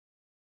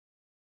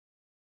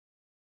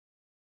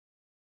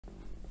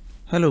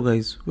Hello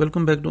guys,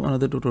 welcome back to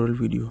another tutorial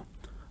video.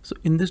 So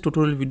in this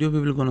tutorial video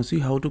we will gonna see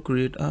how to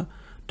create a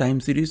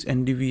time series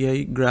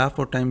NDVI graph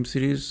or time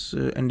series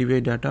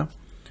NDVI data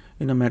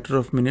in a matter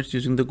of minutes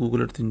using the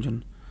Google Earth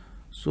engine.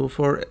 So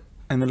for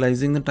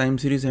analyzing the time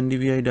series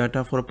NDVI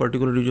data for a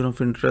particular region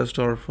of interest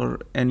or for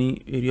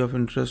any area of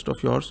interest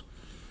of yours,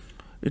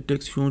 it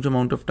takes huge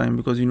amount of time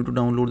because you need to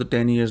download the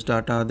 10 years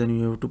data, then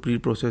you have to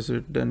pre-process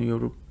it, then you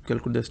have to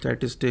calculate the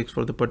statistics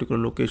for the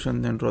particular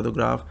location, then draw the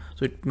graph.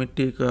 So it may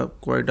take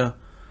quite a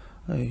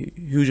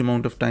huge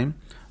amount of time,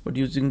 but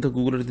using the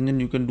Google Earth engine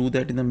you can do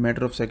that in a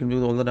matter of seconds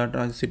because all the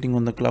data is sitting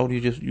on the cloud.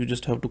 You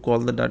just have to call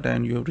the data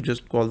and you have to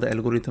just call the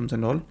algorithms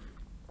and all.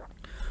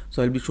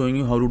 So I'll be showing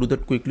you how to do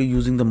that quickly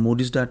using the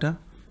MODIS data,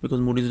 because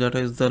MODIS data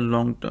is the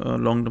long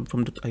term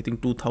from I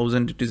think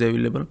 2000 it is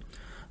available.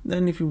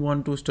 Then if you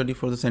want to study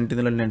for the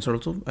Sentinel and Lens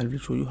also, I will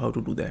show you how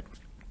to do that.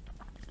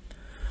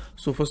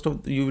 So first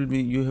of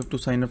you have to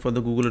sign up for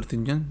the Google Earth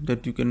engine.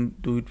 That you can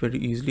do it very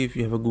easily if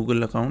you have a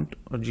Google account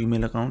or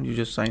Gmail account. You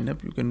just sign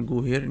up. You can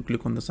go here and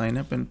click on the sign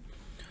up and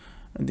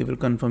they will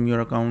confirm your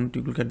account.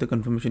 You will get the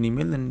confirmation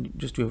email, and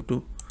just you have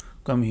to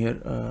come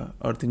here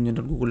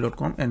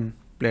earthengine.google.com and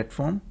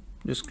platform.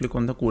 Just click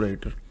on the code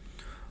editor.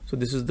 So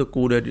this is the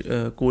code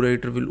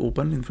editor will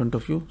open in front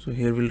of you. So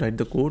here we'll write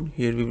the code.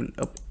 Here we will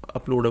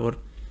upload our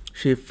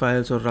shape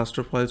files or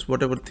raster files,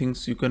 whatever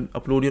things. You can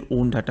upload your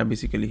own data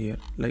basically here.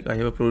 Like I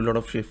have uploaded a lot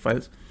of shape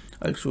files.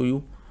 I'll show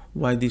you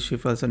why these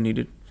shape files are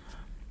needed.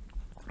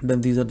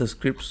 Then these are the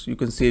scripts. You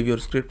can save your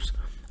scripts,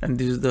 and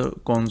this is the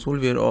console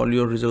where all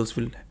your results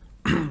will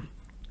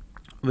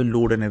will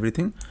load and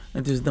everything.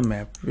 And this is the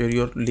map where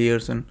your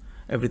layers and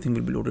everything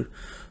will be loaded.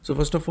 So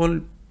first of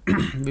all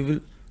we will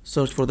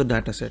search for the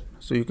data set.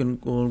 So you can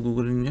go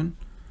Google engine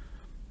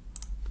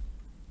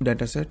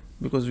data set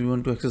because we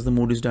want to access the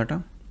MODIS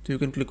data. So you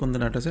can click on the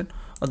data set.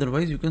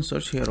 Otherwise you can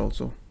search here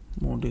also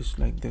MODIS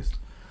like this.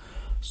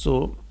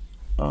 So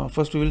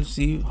first we will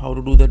see how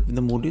to do that with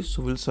the MODIS.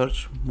 So we'll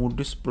search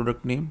MODIS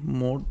product name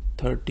mod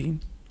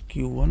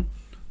 13Q1.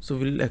 So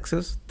we'll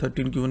access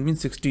 13Q1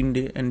 means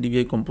 16-day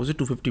NDVI composite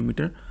 250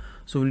 meter.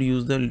 So we'll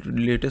use the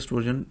latest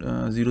version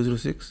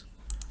 006.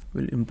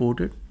 We'll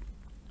import it.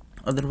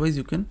 Otherwise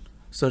you can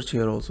search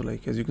here also,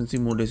 like as you can see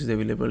MODIS is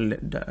available,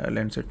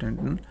 Landsat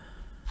Sentinel.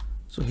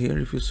 So here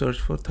if you search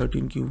for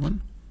 13Q1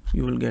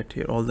 you will get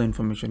here all the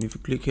information. If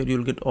you click here you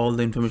will get all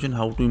the information,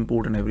 how to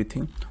import and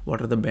everything, what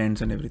are the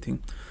bands and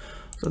everything.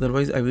 So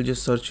otherwise I will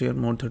just search here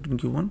mod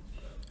 13Q1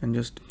 and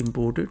just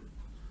import it.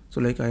 So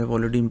like I have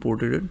already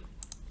imported it,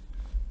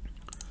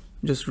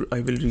 just I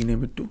will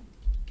rename it to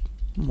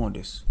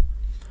MODIS.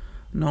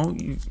 Now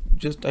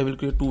I will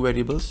create two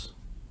variables,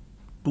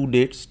 two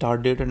dates,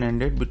 start date and end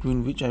date,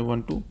 between which I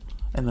want to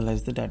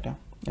analyze the data,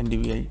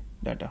 NDVI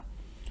data.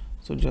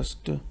 So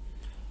just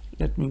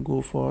let me go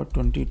for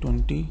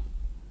 2020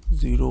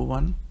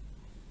 01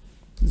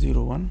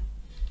 01,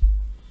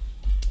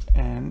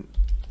 and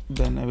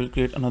then I will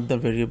create another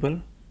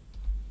variable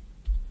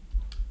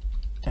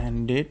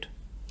and date,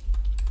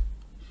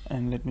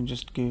 and let me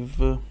just give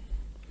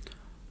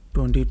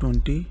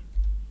 2020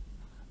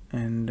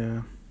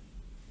 and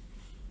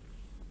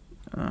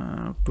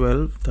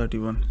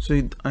 12/31.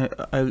 So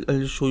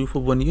I'll show you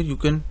for 1 year. You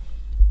can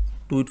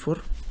do it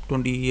for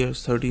 20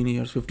 years, 13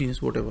 years, 15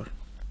 years, whatever.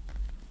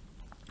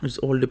 It's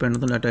all depend on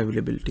the data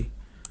availability.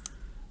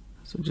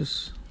 So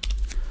just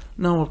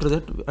now after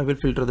that I will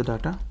filter the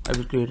data. I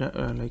will create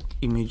like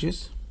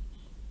images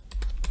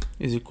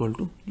is equal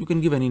to, you can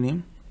give any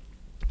name,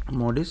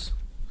 MODIS.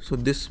 So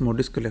this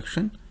MODIS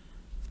collection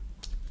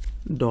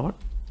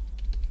dot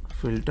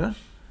filter,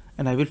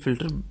 and I will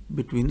filter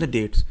between the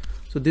dates.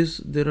 So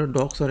there are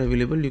docs are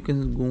available. You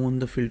can go on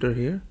the filter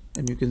here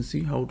and you can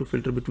see how to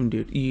filter between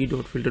date.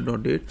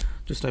 ee.filter.date.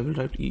 Just I will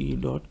write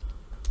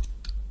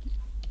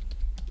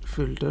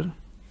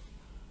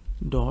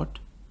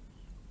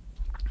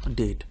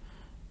ee.filter.date.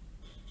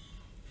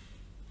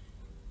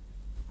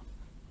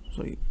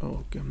 Sorry,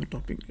 okay, I'm not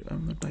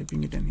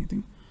typing it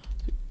anything.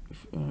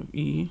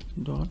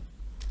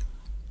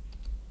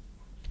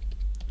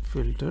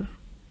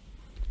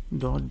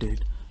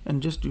 ee.filter.date,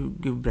 and just you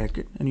give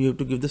bracket and you have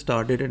to give the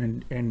start date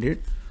and end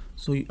date.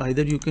 So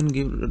either you can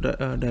give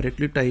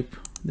directly type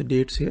the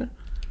dates here,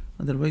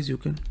 otherwise you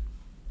can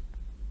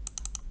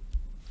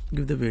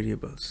give the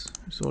variables.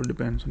 It all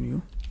depends on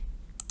you.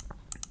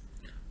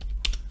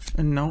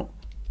 And now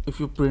if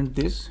you print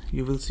this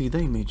you will see the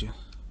images.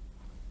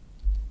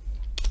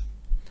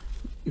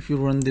 If you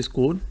run this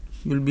code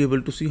you will be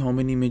able to see how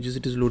many images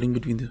it is loading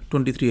between the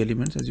 23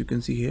 elements, as you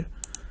can see here,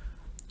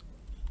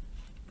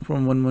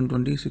 from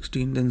 1/1/20,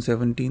 16, then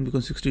 17,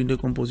 because 16-day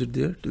composite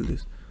there till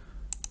this,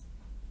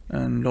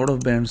 and lot of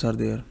bands are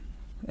there.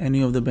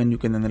 Any of the band you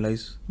can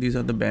analyze. These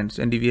are the bands,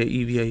 NDVI,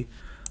 EVI.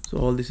 So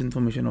all this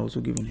information also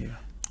given here.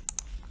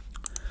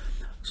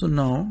 So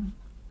now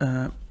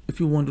if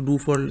you want to do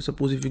for,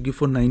 suppose if you give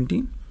for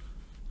 19,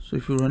 so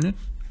if you run it,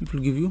 it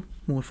will give you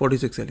more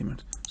 46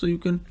 elements. So you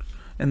can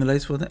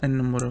analyze for the n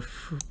number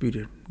of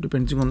period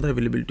depending on the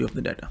availability of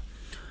the data.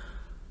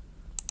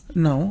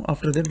 Now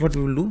after that what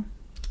we will do,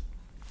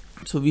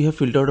 So we have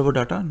filtered our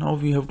data. Now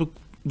we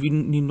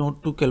need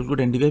not to calculate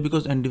NDVI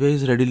because NDVI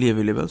is readily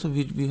available. So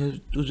we have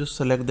to just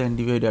select the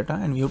NDVI data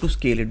and we have to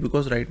scale it,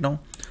 because right now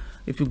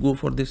if you go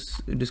for this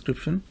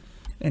description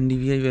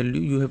NDVI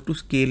value, you have to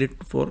scale it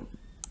for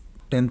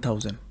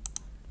 10,000.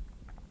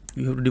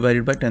 You have to divide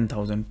it by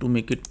 10,000 to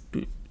make it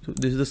to, so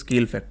this is the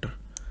scale factor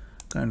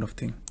kind of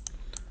thing.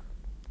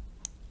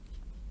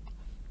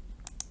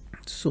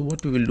 So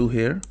what we will do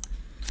here,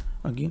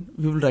 again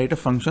we will write a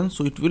function,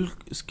 so it will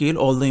scale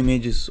all the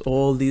images,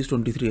 all these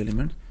 23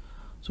 elements.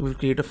 So we'll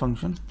create a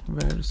function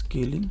where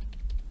scaling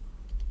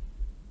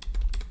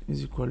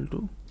is equal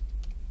to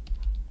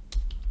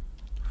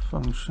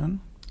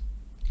function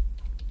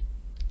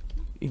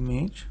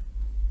image,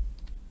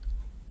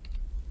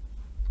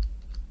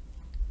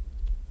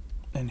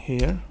 and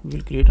here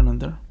we'll create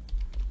another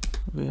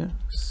where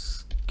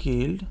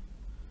scaled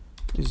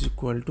is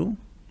equal to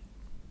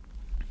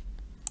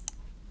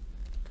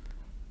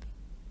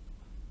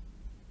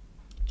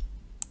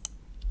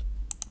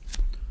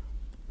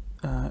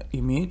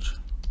image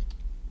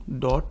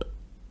dot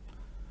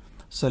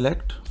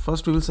select.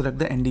 First we will select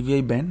the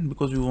NDVI band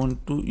because we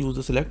want to use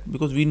the select,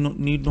 because we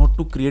need not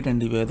to create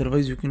NDVI,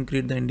 otherwise you can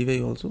create the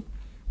NDVI also,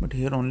 but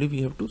here only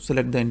we have to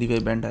select the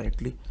NDVI band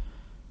directly.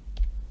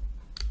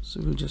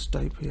 So we'll just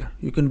type here.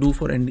 You can do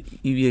for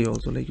EVI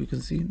also, like you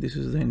can see this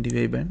is the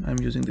NDVI band, I'm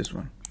using this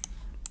one.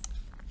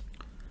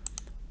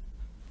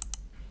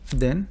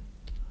 Then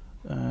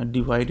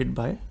divided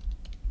by,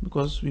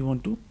 because we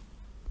want to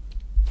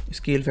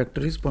scale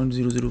factor is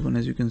 0.001,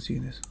 as you can see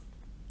this.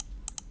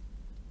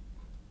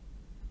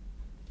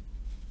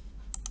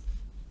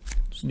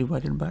 So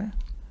divided by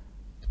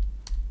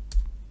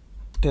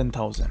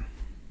 10,000.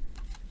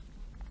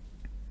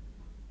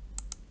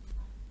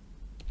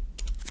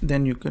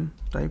 Then you can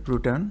type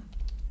return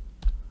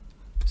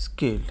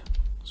scale.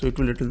 So it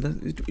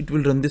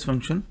will run this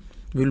function.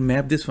 We will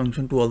map this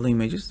function to all the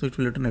images, so it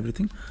will return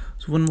everything.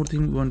 So one more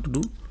thing we want to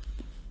do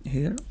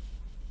here,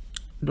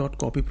 dot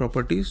copy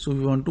properties. So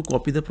we want to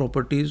copy the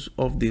properties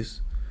of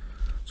this.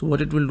 So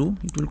what it will do,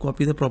 it will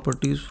copy the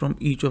properties from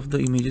each of the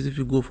images. If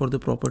you go for the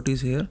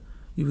properties here,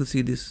 you will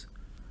see this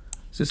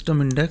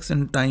system index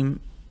and time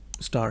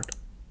start.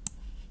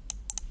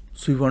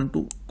 So we want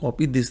to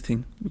copy this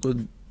thing, because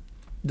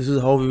this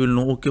is how we will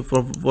know, okay,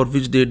 for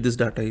which date this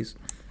data is.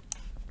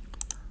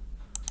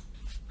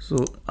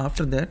 So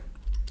after that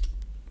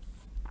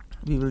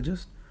we will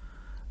just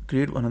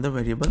create another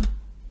variable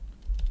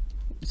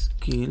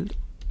scaled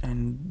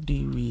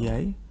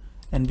NDVI,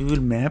 and we will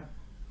map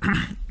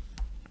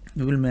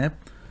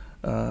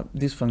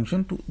this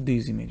function to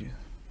these images.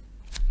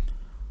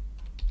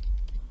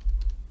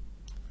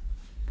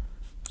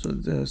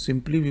 So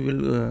simply we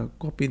will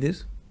copy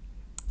this.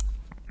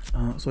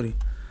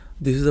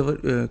 This is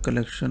our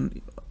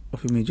collection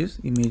of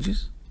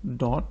images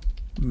dot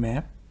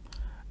map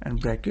and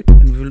bracket,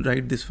 and we will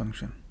write this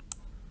function,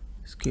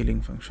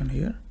 scaling function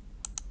here.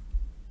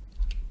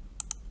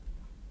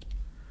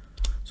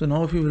 So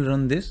now if we will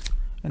run this,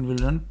 and we'll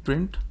run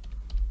print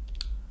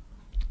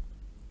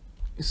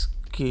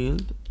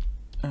scaled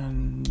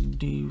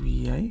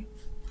NDVI,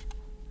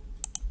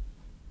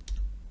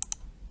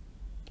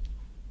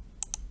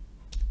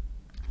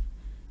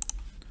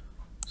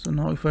 so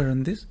now if I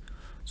run this,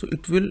 so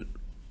it will,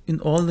 in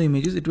all the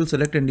images it will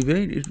select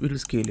NDVI, it will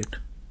scale it.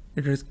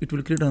 It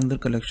will create another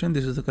collection.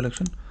 This is the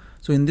collection.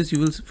 So in this you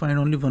will find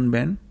only one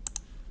band,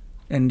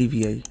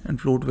 NDVI, and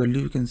float value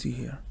you can see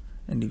here,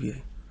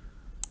 NDVI.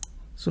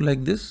 So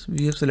like this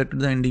we have selected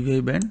the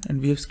NDVI band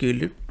and we have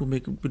scaled it to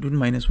make it between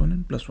 -1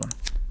 and +1.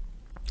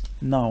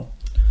 Now,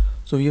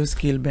 so we have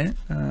scaled band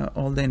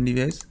all the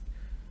NDVIs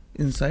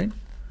inside.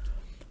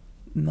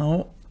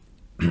 Now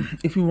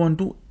if you want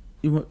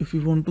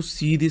to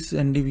see this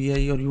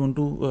NDVI, or you want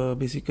to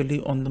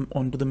basically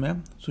onto the map,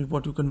 so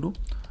what you can do,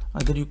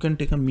 either you can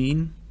take a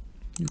mean,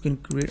 you can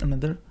create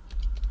another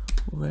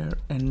where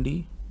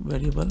ND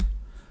variable.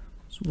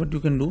 So what you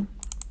can do,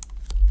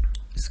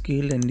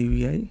 scale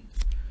NDVI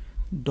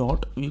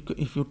dot,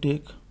 if you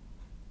take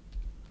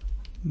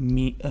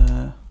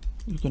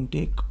you can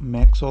take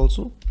max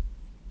also,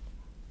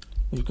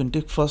 you can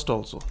take first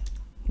also,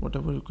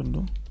 whatever you can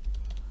do,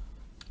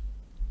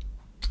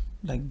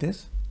 like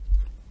this.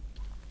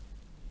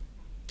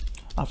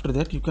 After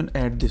that you can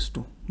add this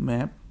to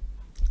map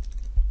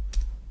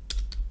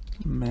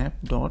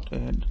dot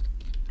add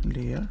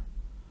layer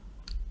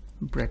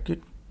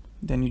bracket,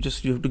 then you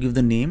have to give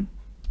the name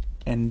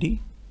ND,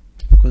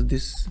 because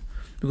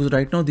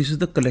right now this is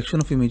the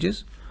collection of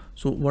images.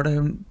 So what I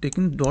am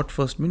taking dot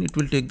first min, it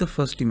will take the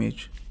first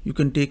image. You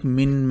can take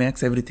min,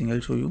 max, everything,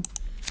 I'll show you.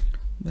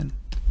 Then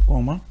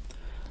comma,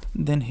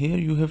 then here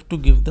you have to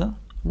give the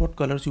what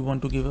colors you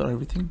want to give, or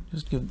everything,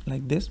 just give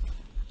like this.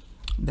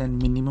 Then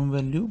minimum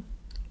value,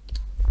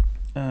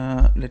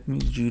 let me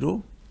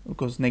 0,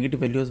 because negative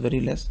value is very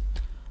less.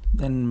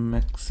 Then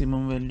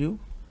maximum value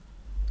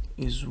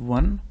is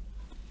 1,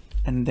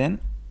 and then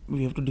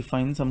we have to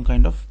define some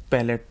kind of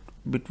palette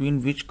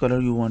between which color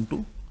you want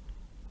to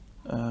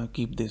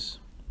keep this.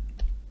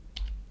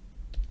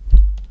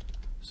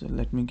 So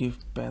let me give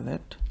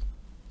palette,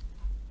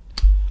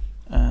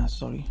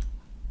 sorry,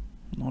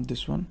 not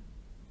this one,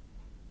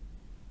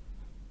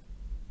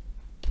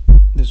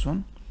 this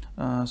one.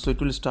 So it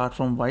will start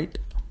from white,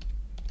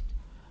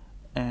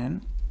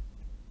 and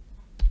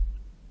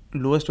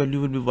lowest value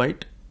will be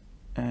white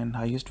and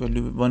highest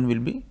value one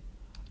will be,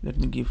 let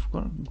me give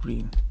for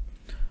green.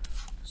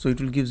 So it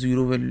will give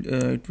zero value,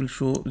 it will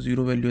show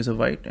zero value as a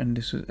white and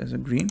this is as a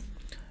green,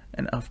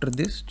 and after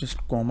this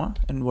just comma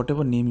and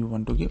whatever name you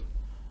want to give.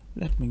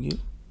 Let me give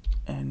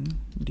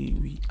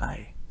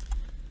NDVI.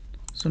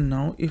 So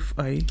now if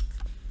I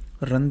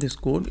run this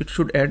code, it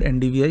should add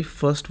NDVI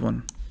first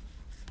one.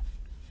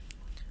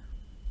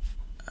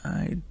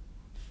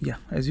 Yeah,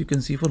 as you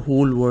can see, for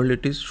whole world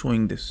it is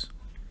showing this,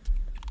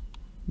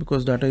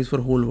 because data is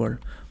for whole world.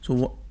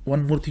 So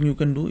one more thing you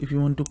can do, if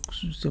you want to,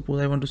 suppose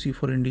I want to see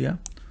for India,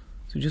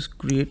 so just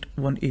create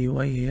one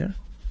AOI here,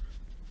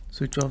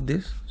 switch off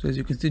this. So as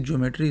you can see,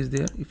 geometry is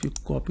there. If you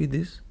copy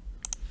this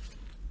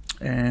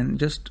and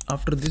just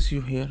after this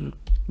you here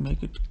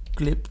make it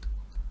clip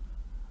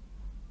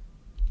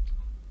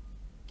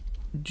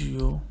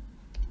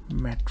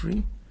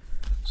geometry,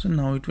 so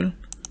now it will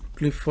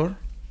clip for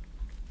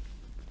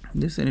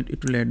this and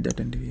it will add that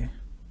NDVI.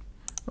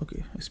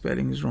 Okay,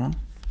 spelling is wrong,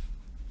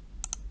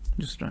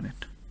 just run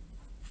it.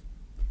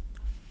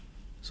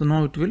 So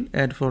now it will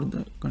add for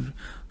the country.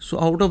 So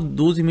out of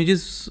those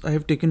images I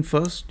have taken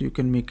first, you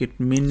can make it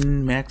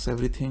min, max,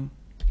 everything,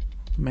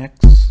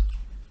 max.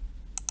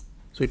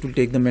 So it will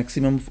take the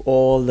maximum of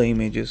all the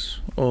images,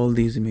 all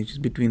these images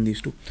between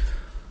these two.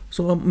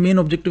 So our main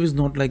objective is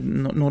not like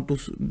not to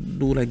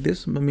do like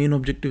this. The main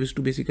objective is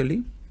to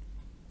basically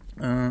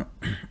to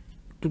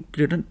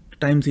create a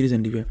time series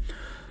NDVI.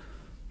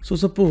 So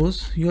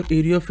suppose your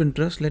area of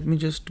interest, let me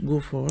just go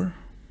for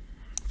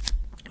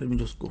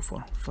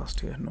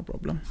first here, no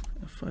problem.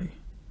 FI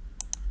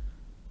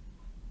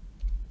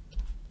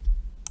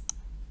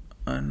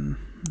and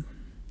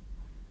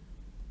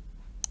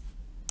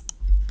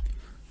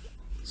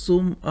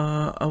so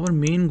our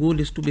main goal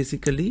is to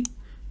basically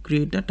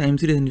create a time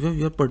series NDVI of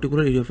your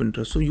particular area of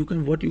interest. So you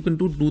can, what you can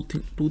do,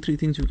 two, three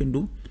things you can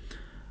do.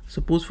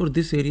 Suppose for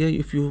this area,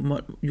 if you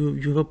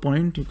have a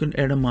point, you can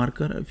add a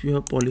marker. If you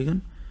have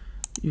polygon,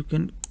 you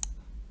can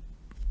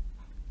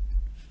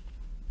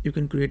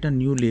create a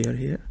new layer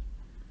here,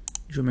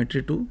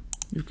 geometry 2.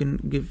 You can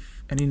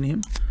give any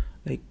name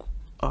like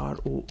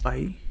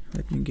ROI.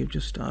 Let me give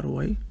just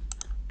ROI,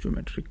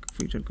 geometric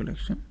feature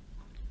collection,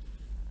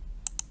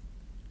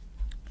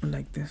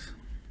 like this.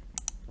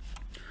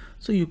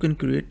 So you can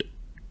create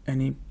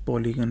any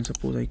polygon.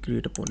 Suppose I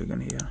create a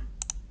polygon here.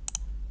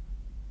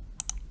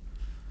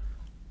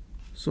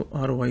 So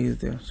ROI is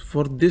there. So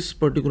for this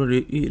particular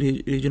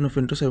region of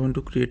interest, I want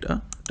to create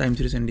a time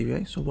series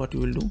NDVI. So what you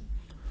will do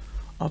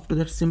after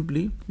that,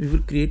 simply we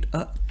will create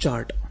a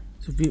chart.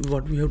 So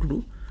what we have to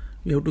do,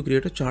 we have to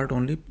create a chart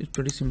only. It's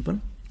pretty simple.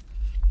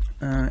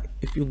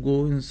 If you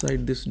go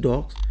inside this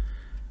docs,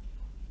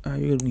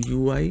 your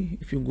UI,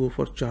 if you go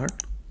for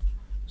chart,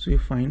 so you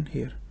find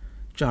here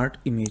chart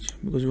image,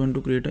 because we want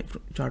to create a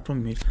chart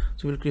from image.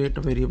 So we'll create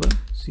a variable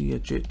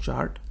CHA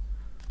chart,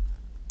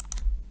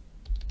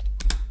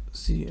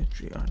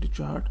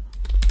 chart,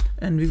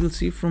 and we will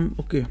see from,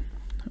 okay,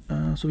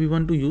 so we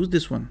want to use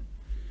this one,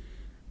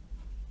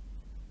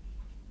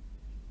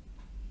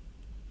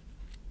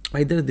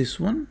 either this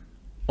one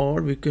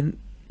or we can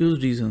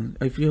use regions.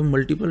 If you have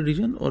multiple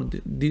region, or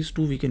these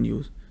two we can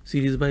use,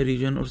 series by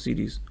region or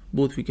series,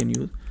 both we can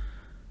use.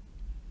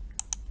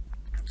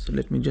 So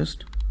let me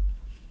just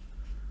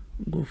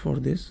go for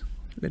this.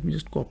 Let me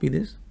just copy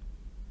this.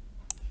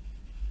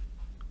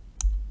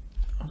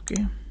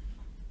 Okay,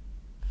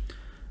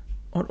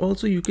 or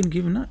also you can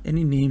give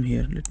any name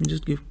here. Let me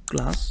just give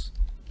class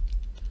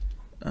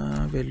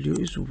value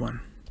is 1.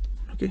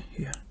 Okay,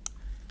 here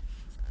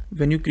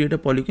when you create a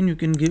polygon, you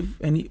can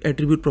give any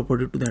attribute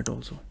property to that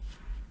also.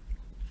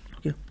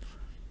 Okay,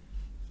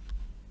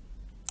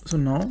 so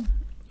now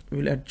we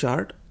will add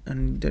chart,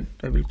 and that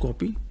I will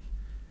copy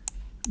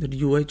that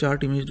UI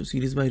chart image to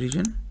series by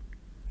region.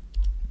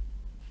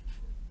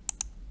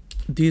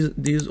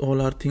 These all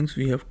are things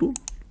we have to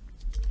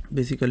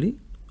basically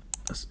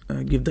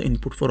give the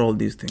input for all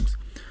these things,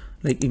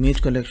 like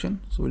image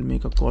collection. So we'll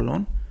make a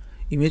colon.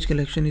 Image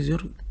collection is your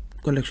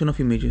collection of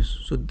images.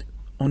 So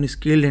on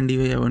scaled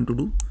NDVI I want to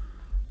do.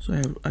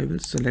 So I will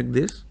select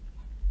this.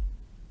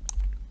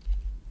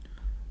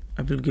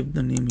 I will give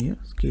the name here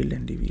scaled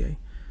NDVI.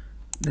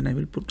 Then I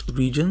will put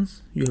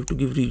regions. You have to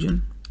give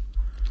region,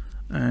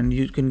 and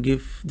you can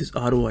give this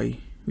ROI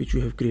which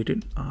you have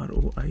created,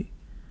 ROI.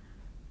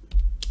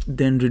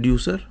 Then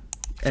reducer,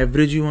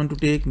 average you want to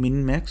take,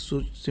 min, max.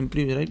 So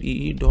simply write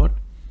EE dot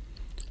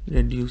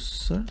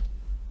reducer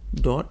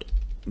dot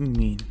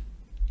mean,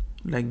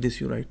 like this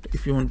you write.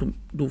 If you want to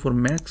do for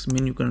max,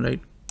 min, you can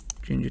write,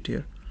 change it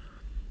here.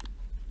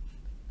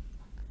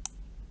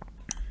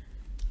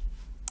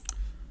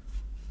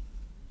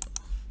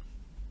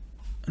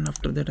 And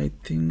after that I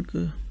think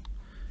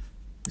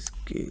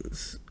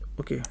scales.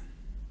 Okay,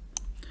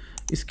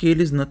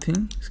 Scale is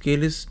nothing,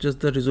 scale is just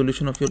the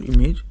resolution of your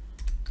image.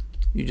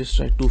 You just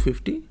write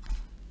 250.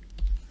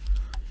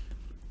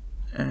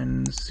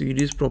 And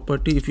series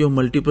property, if you have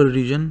multiple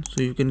region,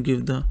 so you can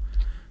give the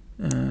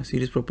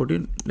series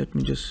property. Let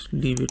me just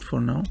leave it for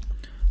now.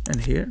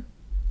 And here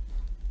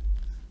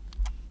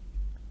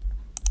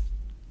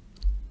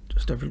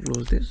just I will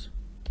close this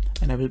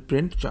and I will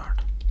print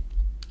chart.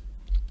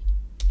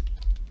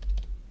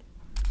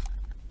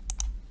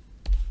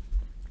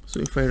 So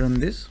if I run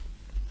this,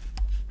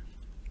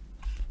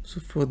 so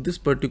for this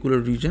particular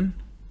region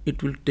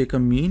it will take a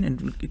mean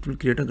and it will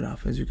create a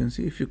graph. As you can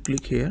see, if you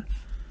click here,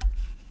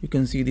 you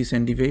can see this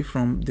NDVI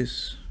from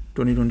this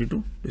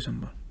 2022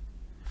 December,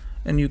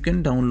 and you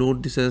can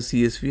download this as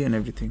CSV and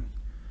everything.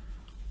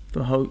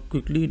 So how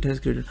quickly it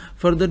has created.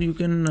 Further, you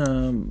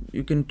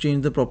can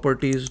change the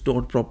properties.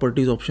 Dot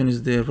properties option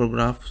is there for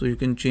graph, so you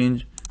can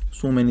change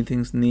so many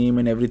things, name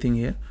and everything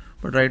here.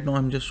 But right now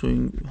I'm just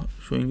showing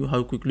you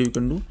how quickly you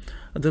can do.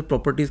 Other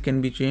properties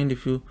can be changed.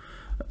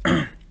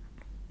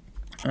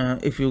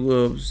 If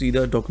you see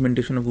the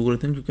documentation of Google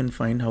things, you can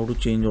find how to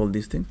change all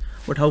these things.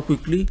 But how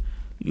quickly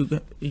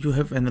you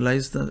have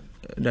analyzed the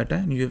data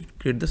and you have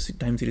created the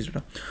time series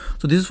data.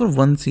 So this is for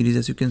one series,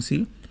 as you can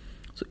see.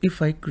 So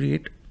if I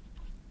create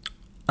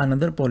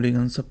another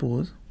polygon,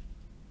 suppose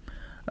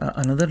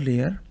another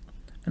layer,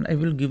 and I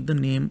will give the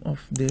name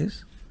of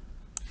this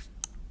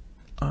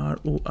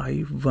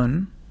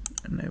ROI1,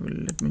 and I will,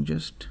 let me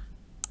just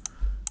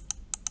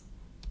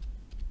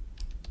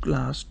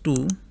class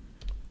 2,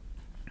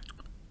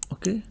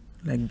 okay,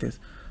 like this.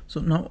 So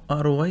now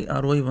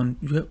ROI1,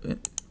 you have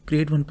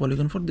create one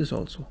polygon for this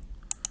also.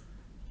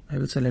 I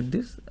will select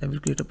this, I will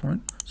create a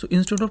point. So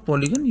instead of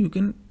polygon, you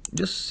can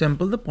just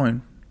sample the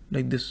point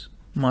like this.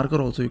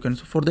 Marker also you can,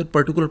 so for that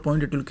particular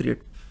point it will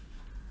create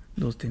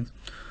those things.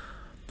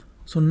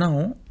 So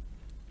now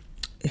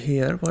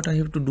here what I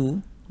have to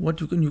do,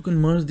 what you can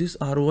merge this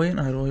ROI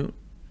and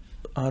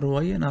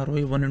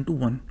ROI1 into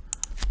one.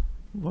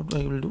 What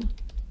I will do,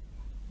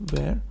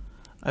 where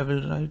I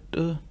will write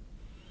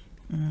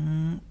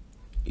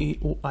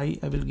AOI,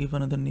 I will give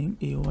another name.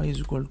 AOI is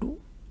equal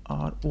to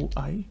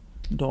ROI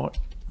dot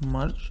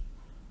merge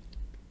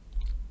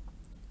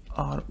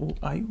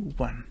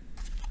ROI1.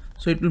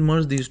 So it will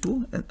merge these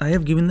two, and I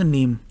have given the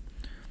name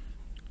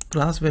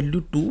class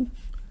value 2,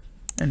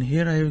 and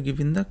here I have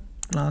given the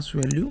class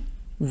value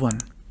 1.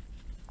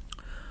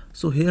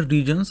 So here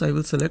regions I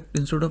will select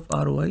instead of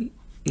ROI,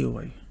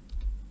 AOI.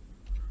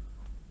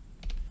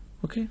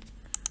 Okay,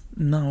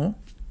 now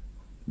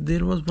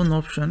there was one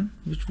option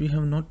which we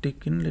have not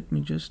taken. Let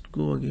me just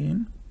go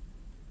again.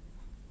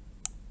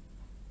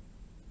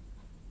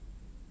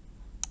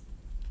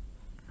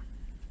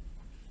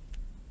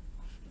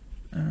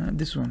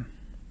 This one,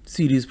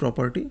 series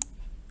property.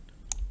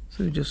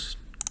 So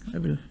I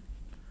will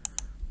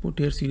put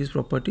here series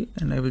property,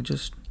 and I will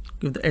just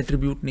give the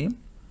attribute name,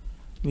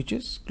 which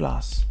is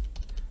class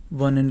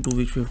 1 and 2,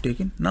 which we have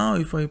taken. Now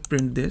if I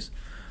print this,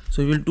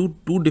 so we will do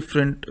two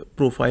different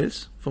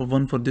profiles, for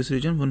one for this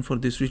region, one for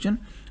this region,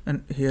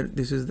 and here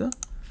this is the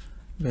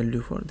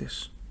value for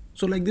this.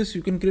 So like this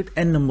you can create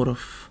n number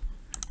of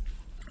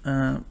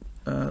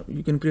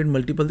you can create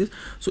multiple this.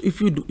 So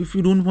if you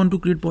don't want to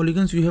create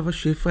polygons, you have a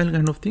shapefile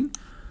kind of thing.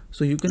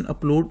 So you can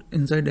upload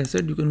inside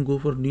asset, you can go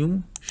for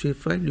new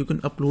shapefile, you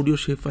can upload your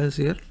shapefiles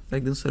here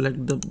like this,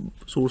 select the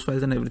source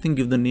files and everything,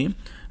 give the name,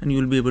 and you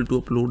will be able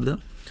to upload the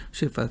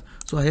shapefile.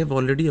 So I have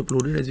already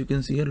uploaded, as you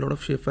can see here, a lot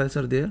of shapefiles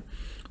are there.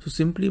 So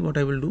simply what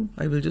I will do,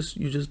 you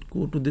just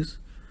go to this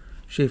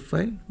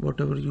shapefile,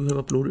 whatever you have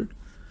uploaded,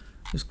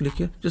 just click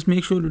here, just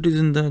make sure it is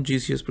in the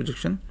GCS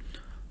projection.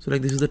 So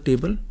like this is the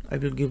table, I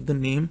will give the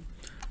name,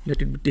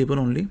 let it be table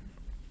only,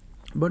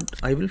 but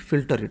I will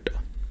filter it.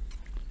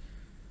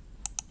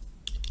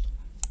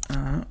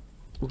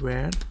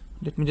 Where,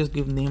 let me just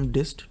give name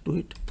dist to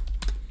it,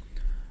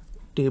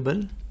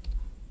 table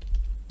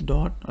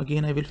dot,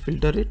 again I will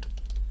filter it,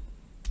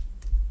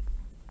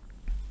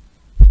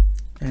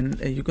 and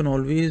you can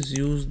always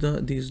use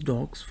these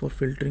docs for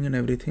filtering and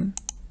everything.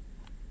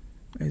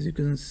 As you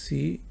can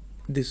see,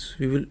 this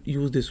we will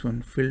use this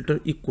one, filter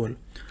equal,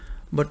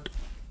 but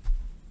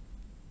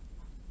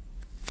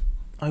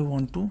I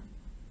want to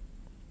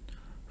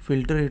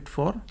filter it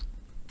for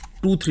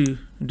 2-3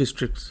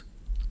 districts,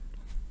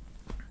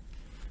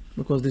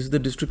 because this is the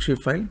district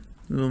shapefile,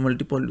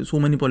 so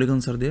many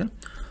polygons are there.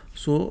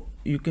 So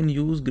you can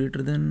use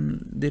greater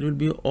than, there will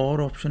be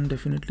OR option,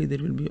 definitely there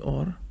will be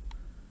OR.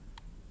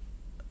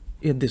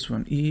 Yeah, this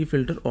one, EE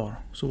filter OR.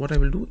 So what I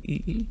will do,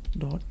 EE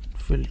dot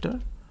filter,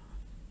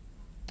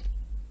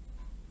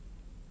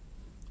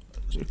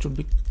 so it should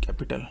be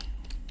capital,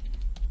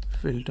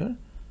 filter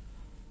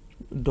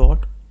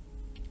dot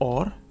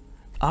OR.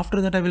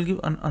 After that I will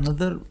give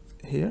another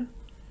here,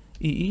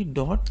 EE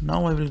dot,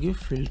 now I will give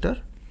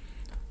filter.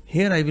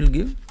 Here I will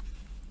give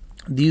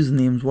these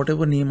names,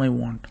 whatever name I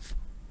want,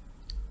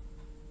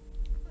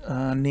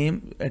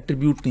 name,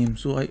 attribute name.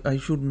 So I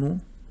should know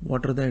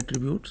what are the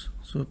attributes.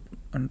 So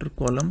under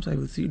columns I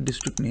will see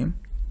district name.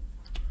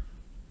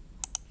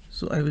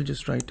 So I will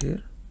just write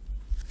here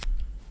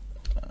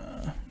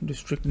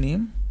district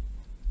name,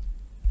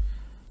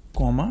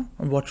 comma,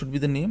 and what should be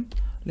the name?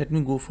 Let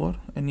me go for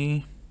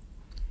any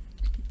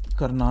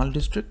Karnal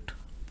district,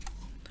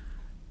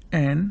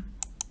 and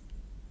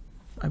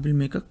I will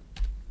make a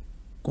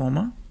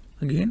comma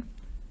again,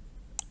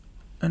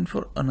 and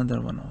for another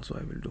one also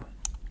I will do.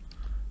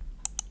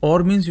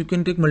 Or means you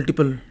can take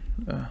multiple.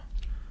 So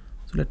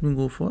let me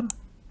go for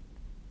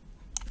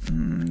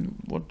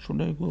what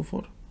should I go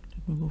for?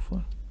 Let me go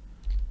for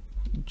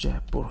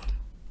Jaipur.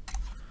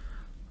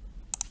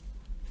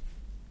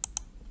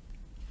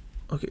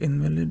 Okay,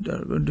 invalid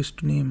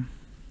district name.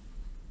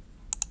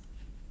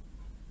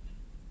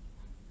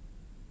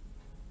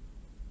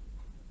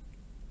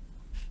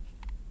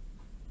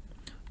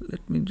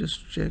 Let me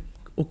just check.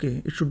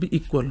 Okay, it should be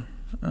equal.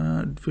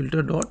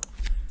 Filter dot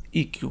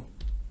eq.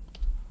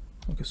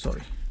 Okay,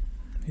 sorry.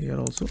 Here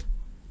also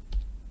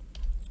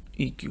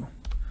eq.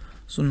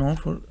 So now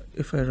for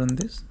if I run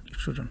this, it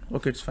should run.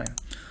 Okay, it's fine.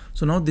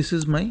 So now this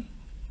is my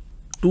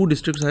two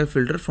districts I have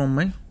filtered from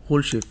my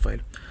whole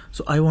shapefile.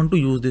 So I want to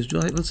use this. So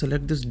I will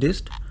select this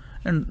dist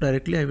and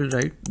directly I will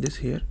write this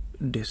here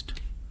dist.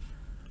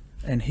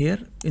 And here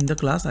in the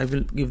class I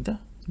will give the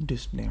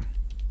dist name,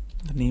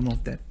 the name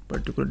of that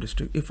particular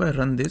district. If I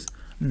run this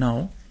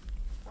now,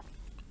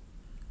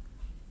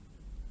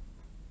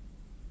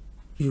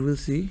 you will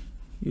see,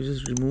 you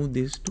just remove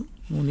these two,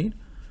 no need.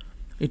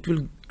 It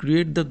will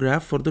create the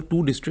graph for the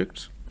two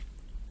districts,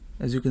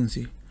 as you can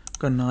see,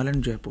 Karnal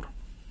and Jaipur,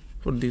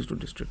 for these two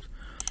districts.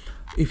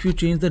 If you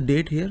change the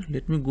date here,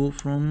 let me go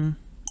from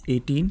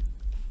 18,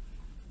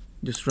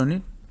 just run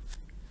it.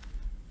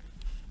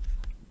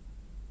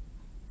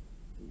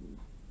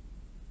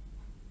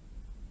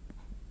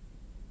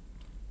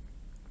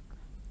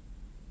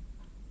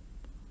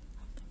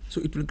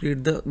 So it will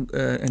create the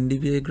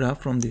NDVI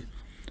graph from this.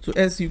 So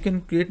as you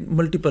can create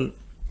multiple,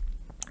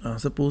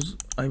 suppose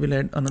I will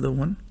add another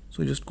one.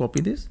 So just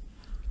copy this,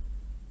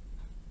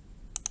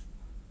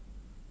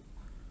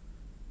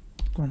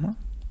 comma.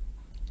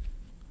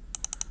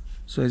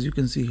 So as you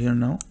can see here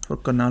now for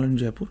Karnal and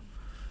Jaipur,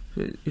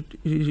 it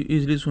is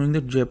easily showing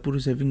that Jaipur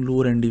is having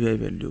lower NDVI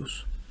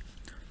values,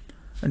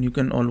 and you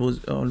can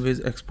always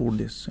export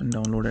this and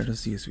download as a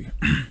CSV.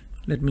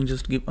 Let me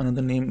just give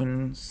another name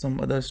in some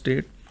other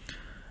state.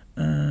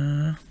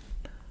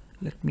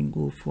 Let me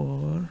go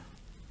for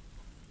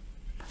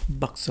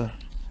Buxar,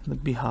 the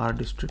Bihar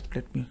district.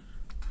 Let me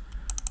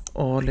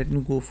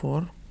go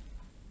for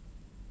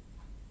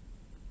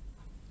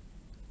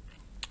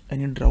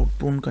any drought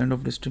prone kind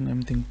of district.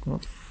 I'm thinking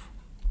of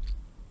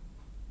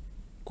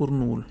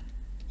Kurnool.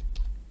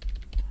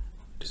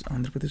 It is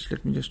Andhra Pradesh.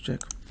 Let me just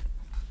check.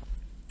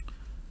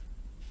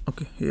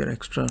 Okay, here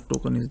extra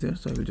token is there,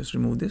 so I will just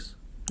remove this,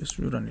 just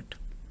to run it.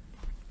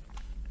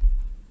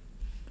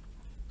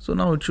 So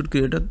now it should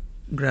create a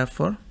graph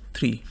for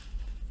 3.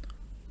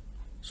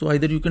 So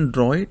either you can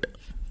draw it,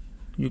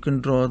 you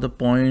can draw the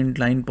point,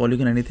 line,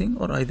 polygon, anything,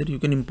 or either you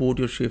can import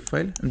your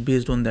shapefile and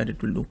based on that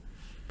it will do.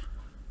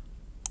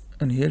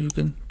 And here you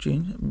can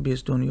change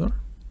based on your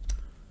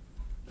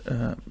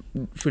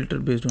filter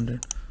based on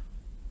that.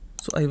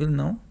 So I will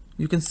now,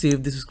 you can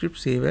save this script,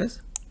 save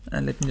as,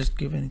 and let me just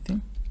give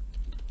anything,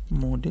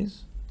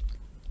 MODIS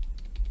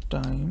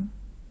Time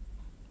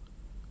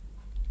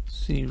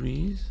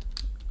Series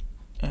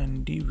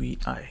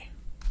NDVI.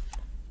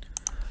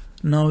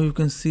 Now you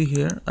can see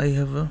here I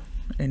have a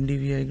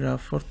NDVI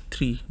graph for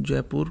 3,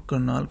 Jaipur,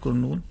 Karnal,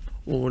 Kurnool,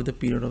 over the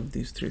period of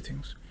these 3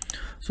 things.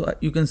 So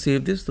you can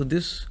save this. So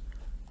this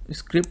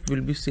script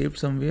will be saved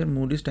somewhere,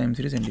 MODIS Time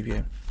Series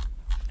NDVI.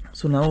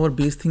 So now our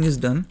base thing is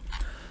done.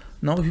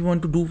 Now if you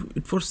want to do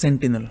it for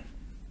Sentinel,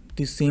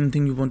 the same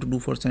thing you want to do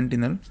for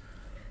Sentinel.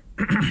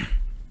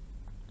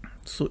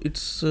 So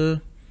it's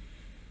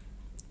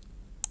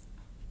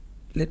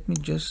let me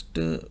just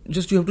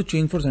you have to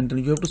change for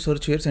Sentinel. You have to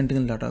search here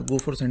Sentinel data. Go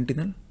for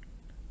Sentinel,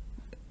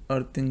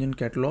 Earth Engine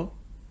catalog.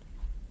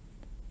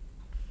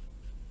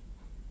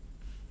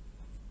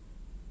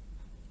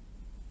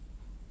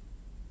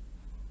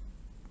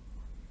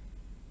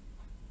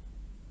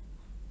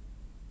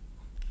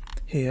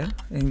 Here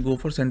and go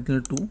for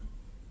Sentinel-2.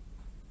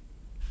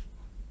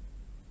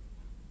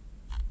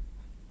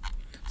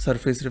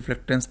 Surface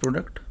reflectance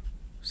product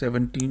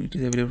 17. It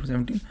is available for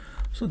 17.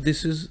 So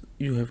this is,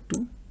 you have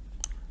to,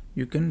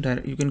 you can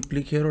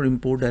click here or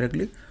import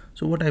directly.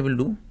 So what I will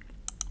do,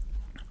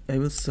 I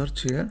will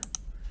search here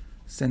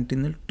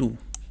Sentinel-2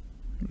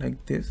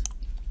 like this.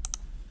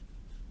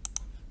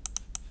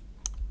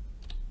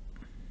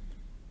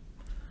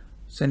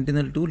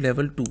 Sentinel-2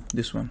 level 2,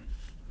 this one.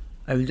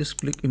 I will just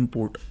click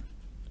import.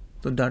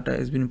 So data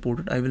has been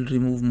imported. I will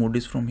remove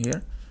MODIS from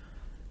here.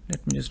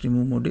 Let me just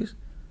remove MODIS.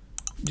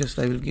 Just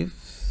I will give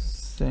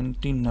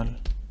Sentinel.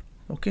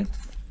 Okay.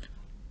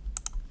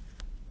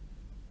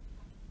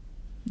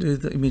 There is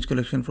the image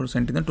collection for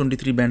Sentinel.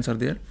 23 bands are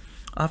there.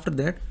 After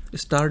that,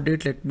 start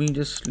date. Let me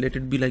just let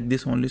it be like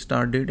this only.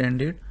 Start date, end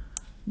date.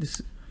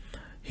 This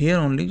here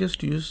only.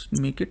 Just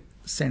make it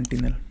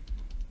Sentinel.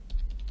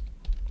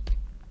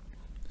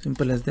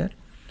 Simple as that.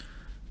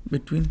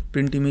 between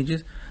print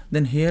images.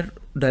 Then here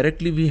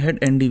directly we had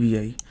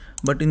NDVI,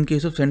 but in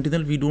case of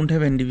Sentinel we don't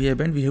have NDVI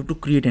band, we have to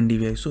create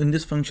NDVI. So in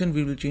this function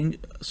we will change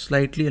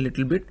slightly a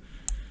little bit.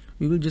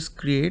 We will just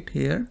create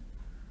here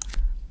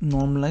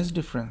normalized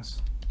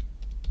difference.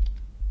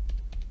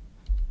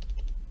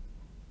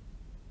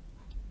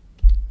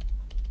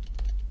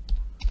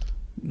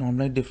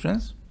 Normalized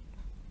difference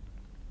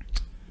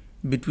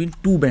between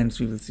two bands.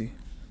 We will see,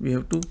 we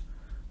have to,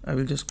 I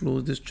will just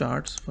close this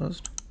charts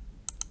first.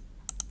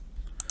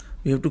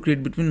 We have to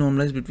create between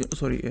normalized between,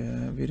 sorry,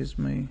 where is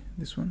my,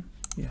 this one,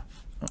 yeah,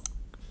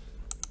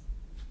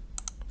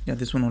 yeah,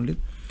 this one only.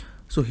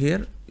 So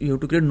here you have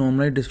to create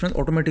normalized difference.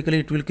 Automatically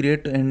it will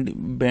create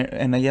and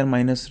NIR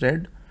minus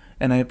red,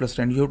 NIR plus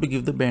red. You have to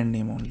give the band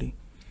name only.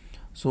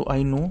 So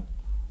I know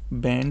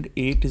band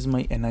 8 is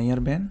my NIR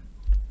band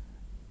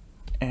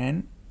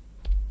and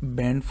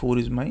band 4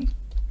 is my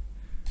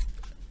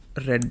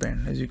red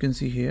band. As you can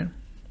see here,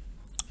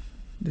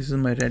 this is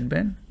my red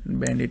band and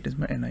band 8 is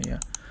my NIR.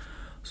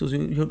 So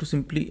you have to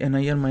simply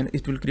NIR minus,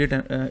 it will create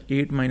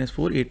 8 minus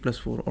 4, 8 plus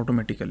 4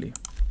 automatically,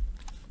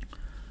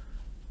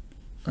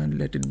 and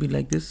let it be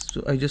like this.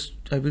 So I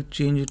will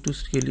change it to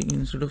scaling.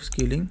 Instead of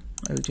scaling,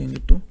 I will change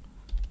it to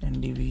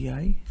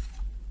NDVI.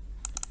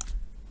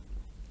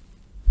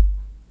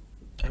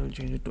 I will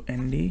change it to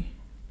ND,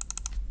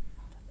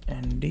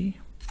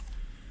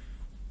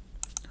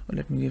 or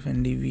let me give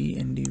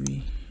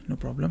NDV, no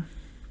problem.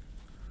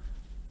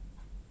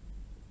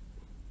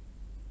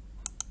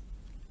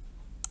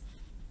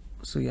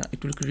 So yeah,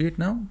 it will create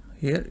now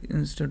here.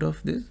 Instead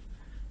of this,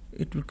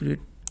 it will create,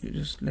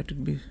 just let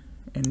it be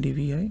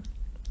NDVI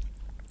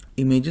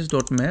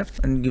images.map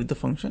and give the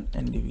function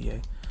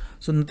NDVI.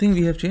 So nothing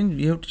we have changed.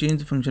 We have to change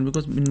the function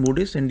because in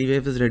MODIS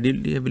NDVI is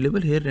readily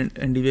available. Here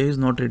NDVI is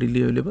not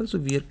readily available, so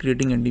we are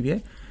creating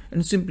NDVI,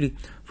 and simply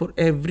for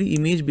every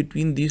image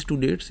between these two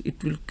dates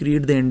it will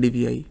create the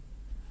NDVI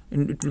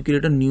and it will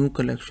create a new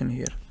collection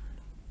here.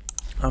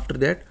 After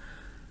that,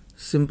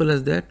 simple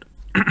as that.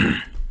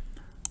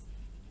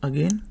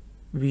 Again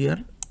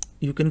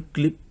you can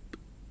clip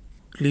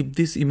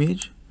this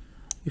image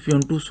if you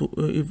want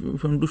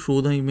to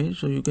show the image.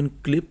 So you can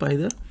clip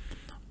either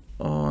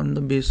on the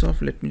base of,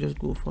 let me just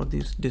go for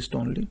this dist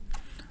only.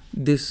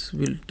 This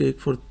will take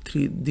for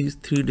these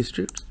three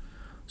districts.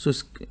 So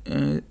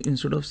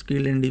instead of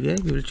scaled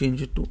NDVI, we will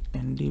change it to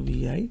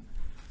NDVI.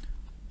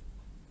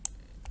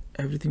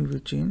 Everything will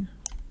change.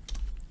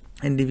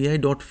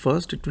 NDVI dot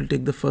first, it will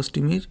take the first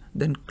image,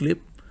 then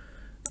clip,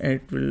 and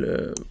it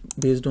will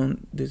based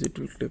on this it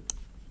will clip.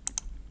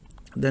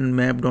 Then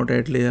map dot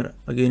add layer,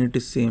 again it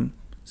is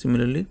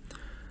similarly.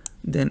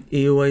 Then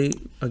AOI,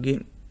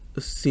 again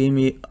the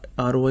same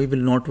ROI will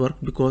not work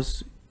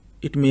because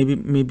it may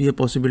be a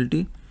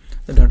possibility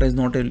the data is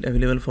not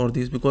available for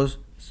this, because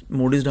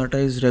MODIS data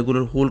is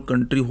regular, whole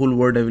country, whole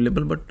world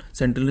available, but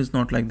Sentinel is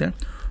not like that.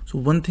 So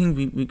one thing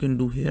we can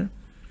do here,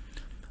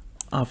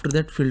 after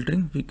that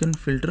filtering, we can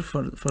filter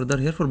further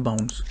here for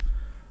bounds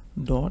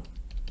dot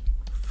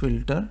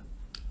filter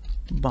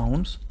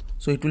bounds.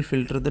 So it will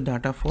filter the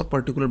data for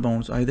particular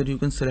bounds. Either you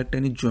can select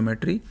any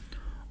geometry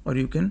or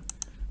you can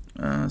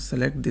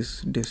select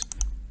this dist,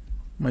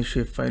 my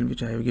shapefile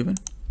which I have given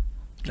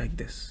like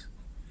this.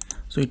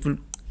 So it will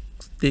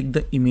take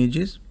the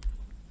images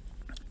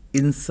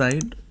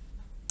inside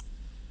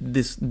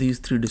these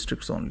three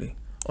districts only,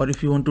 or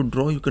if you want to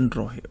draw, you can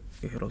draw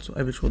here also.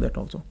 I will show that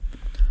also.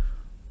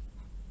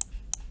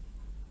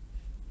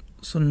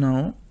 So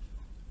now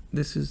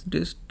this is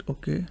dist.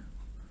 Okay,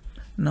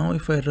 now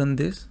if I run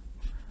this,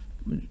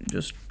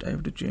 just I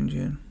have to change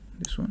here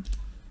this one.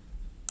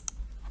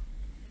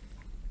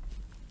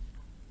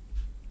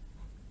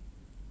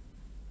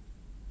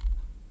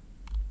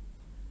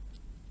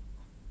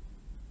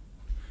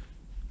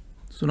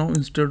 So now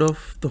instead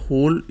of the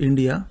whole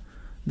India,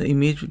 the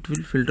image it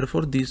will filter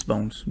for these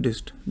bounds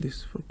dist,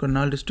 this for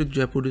Karnal district,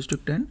 Jaipur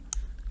district and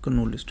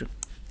Kannur district.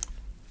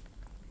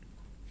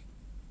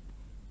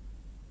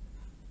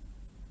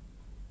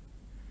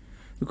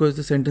 Because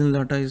the Sentinel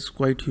data is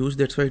quite huge,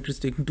 that's why it is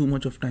taking too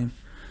much of time.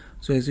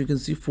 So as you can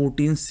see,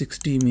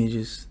 1460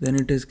 images, then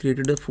it has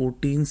created a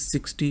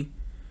 1460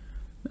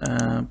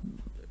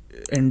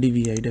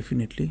 NDVI.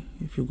 Definitely,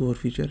 if you go for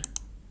feature,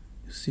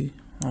 see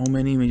how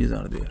many images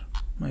are there,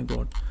 my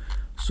god.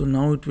 So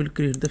now it will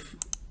create the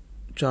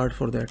chart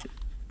for that.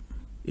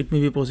 It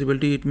may be a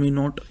possibility it may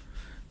not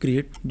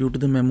create due to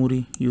the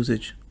memory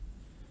usage.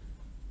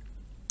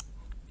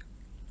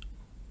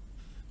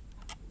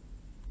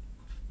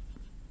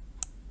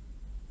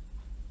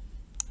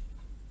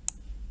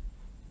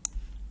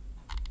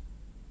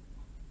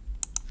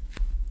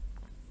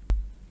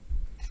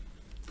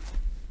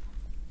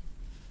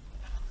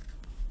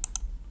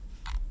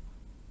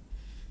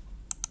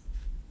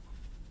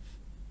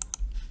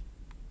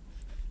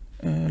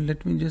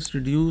 Let me just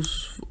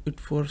reduce it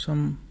for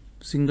some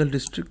single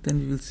district, then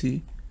we will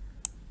see.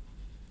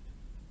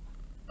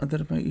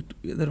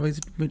 Otherwise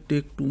it may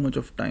take too much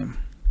of time.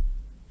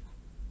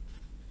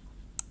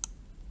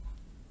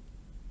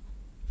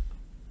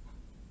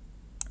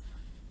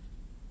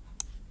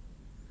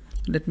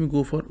 let me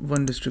go for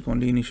one district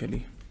only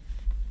initially.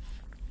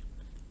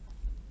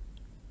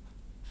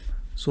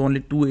 So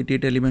only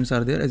 288 elements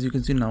are there. As you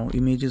can see now,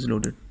 image is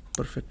loaded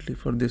perfectly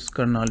for this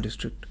Karnal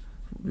district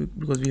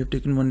because we have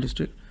taken one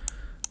district.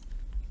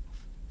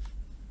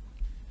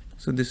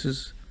 So this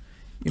is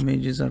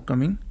images are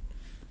coming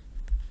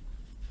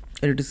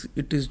and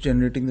it is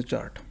generating the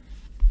chart.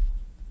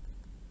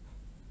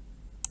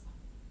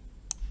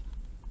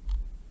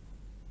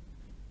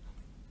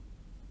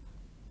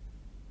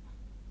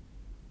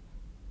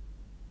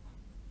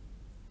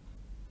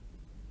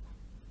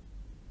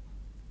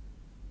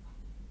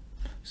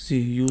 See,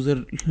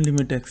 user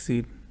limit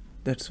exceed,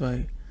 that's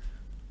why.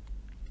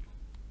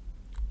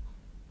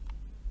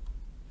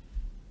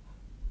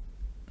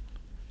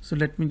 So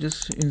let me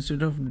just,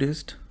 instead of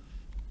dist,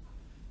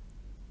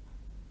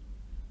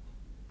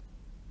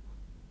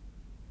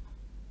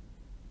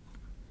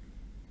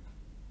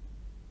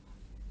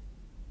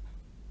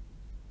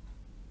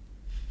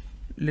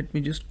 let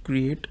me just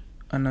create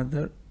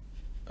another,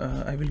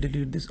 I will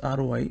delete this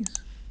ROIs.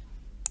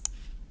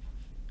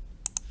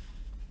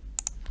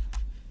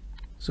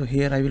 So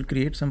here I will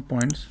create some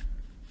points.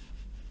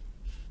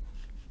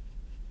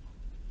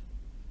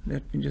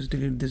 Let me just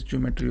delete this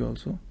geometry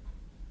also.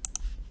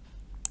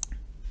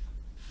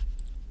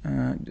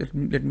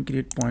 Let me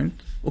create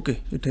points.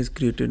 Okay, it has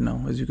created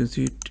now. As you can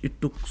see,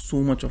 it took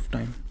so much of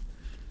time.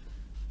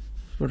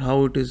 But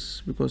how it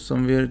is, because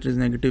somewhere it is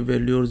negative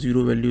value or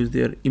zero value is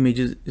there,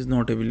 images is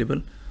not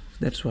available.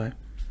 That's why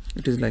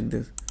it is like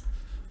this.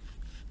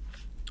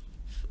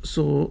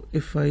 So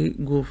if I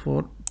go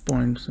for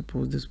point,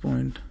 suppose this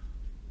point,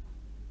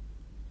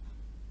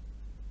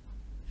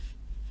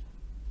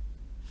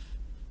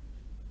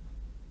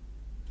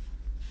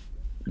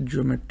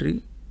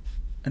 geometry,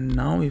 and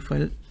now if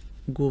I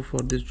go for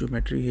this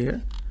geometry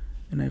here,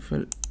 and if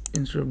I,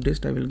 instead of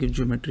dist, I will give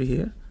geometry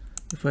here.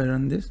 If I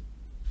run this,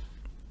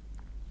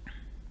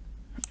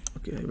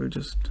 okay, I will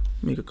just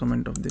make a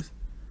comment of this.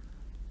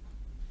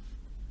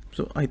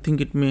 So I think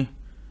it may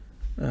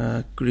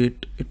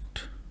create it.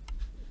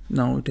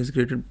 Now it has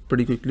created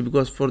pretty quickly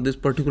because for this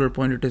particular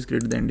point it has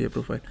created the NDVI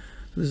profile.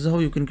 So this is how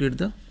you can create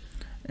the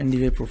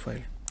NDVI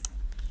profile.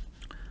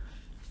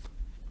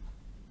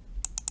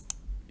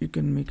 You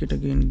can make it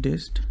again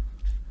dist,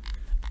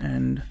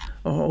 and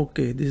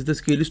okay, this is the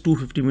scale is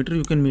 250 meter.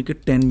 You can make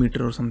it 10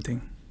 meter or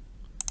something.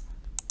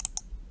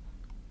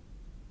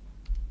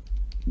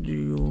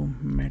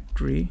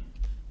 Geometry.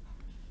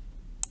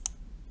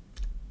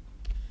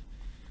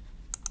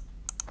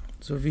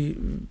 So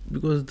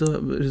because the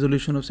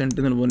resolution of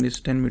Sentinel-1 is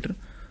 10 meter,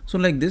 so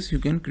like this you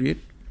can create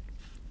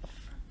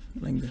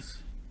like this.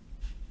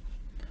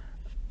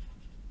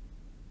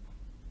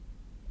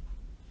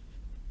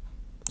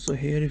 So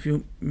here if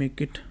you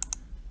make it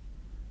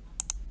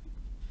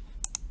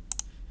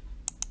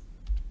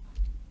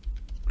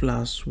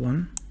class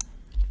 1,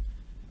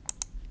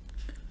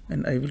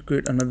 and I will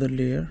create another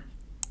layer,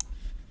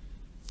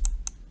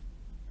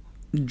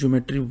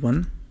 geometry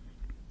 1,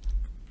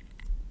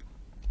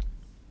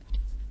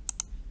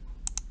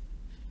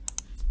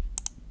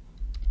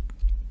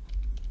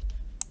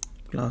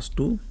 class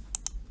 2,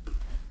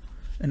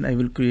 and I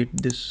will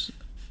create this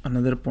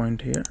another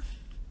point here.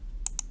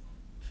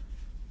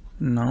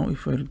 Now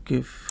if I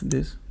give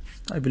this,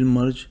 I will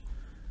merge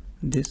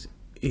this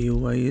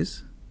AOI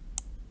is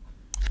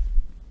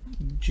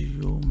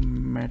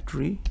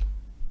geometry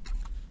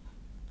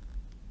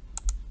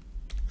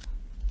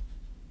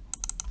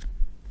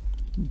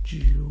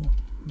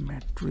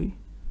geometry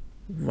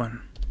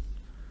 1.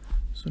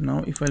 So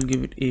now if I'll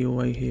give it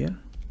AOI here,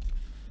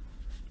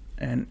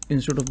 and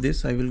instead of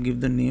this I will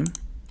give the name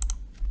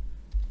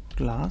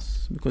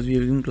class, because we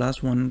are using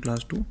class 1 and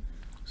class 2.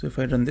 So if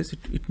I run this,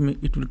 it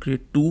will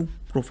create two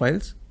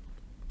profiles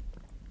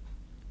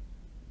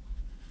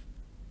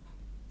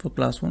for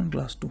class 1 and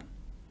class 2.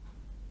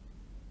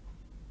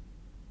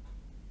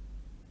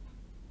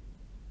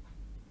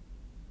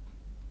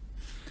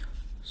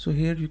 So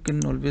here you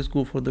can always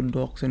go for the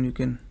docs and you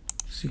can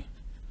see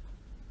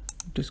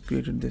it has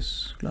created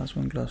this class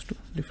 1, class 2,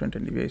 different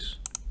NDVIs.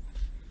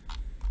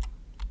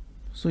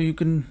 So you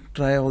can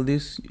try all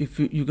this. If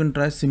you can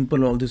try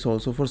simple all this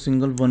also for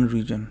single one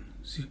region.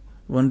 See,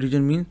 one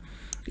region means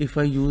if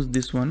I use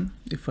this one,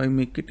 if I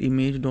make it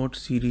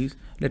image.series,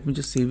 let me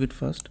just save it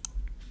first.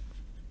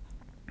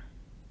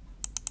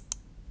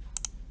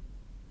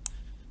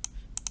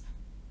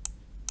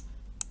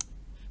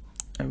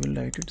 I will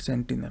write it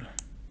Sentinel.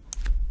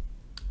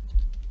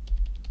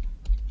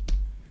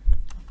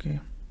 Okay,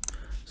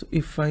 so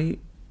if I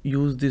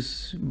use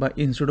this by,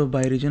 instead of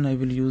by region, I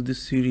will use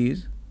this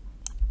series.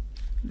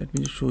 Let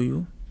me just show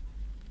you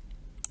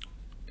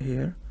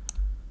here.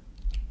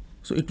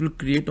 So it will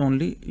create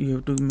only, you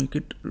have to make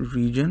it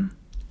region,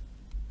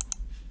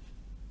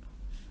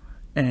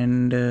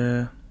 and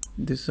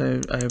this I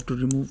have to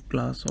remove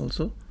class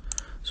also.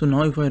 So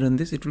now if I run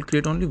this, it will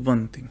create only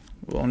one thing,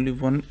 only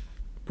one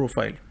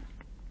profile,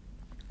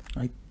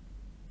 I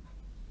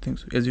think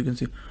so. As you can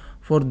see,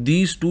 for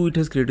these two it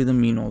has created the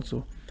mean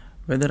also.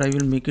 Whether I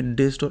will make it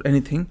dist or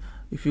anything,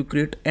 if you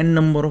create n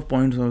number of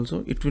points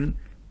also, it will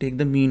take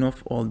the mean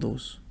of all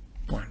those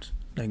points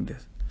like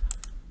this.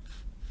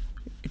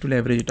 It will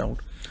average it out.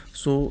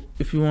 So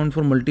if you want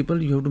for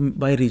multiple, you have to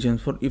by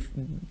regions. For if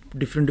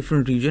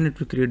different region, it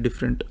will create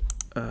different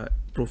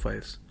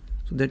profiles.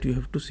 So that you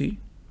have to see.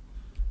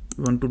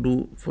 You want to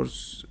do for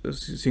a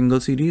single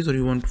series, or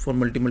you want for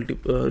multi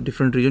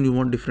different region, you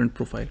want different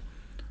profile.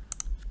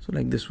 So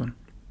like this one.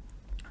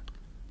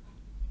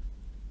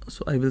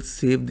 So I will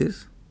save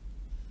this.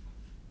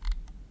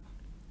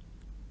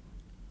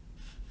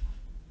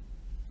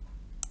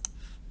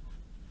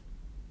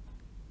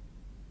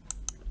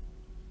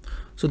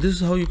 So this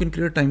is how you can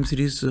create a time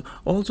series.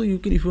 Also, you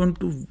can, if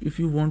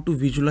you want to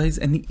visualize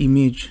any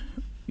image,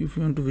 if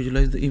you want to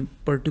visualize the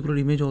particular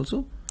image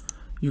also,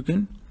 you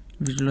can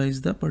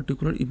visualize the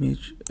particular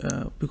image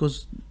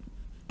because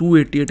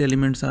 288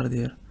 elements are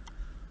there.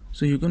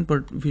 So you can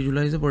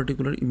visualize a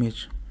particular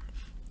image.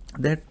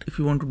 That if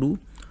you want to do.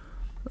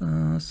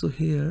 So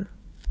here,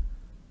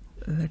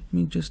 let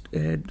me just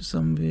add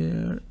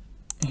somewhere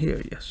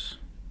here. Yes.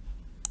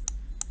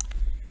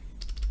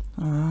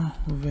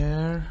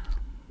 Where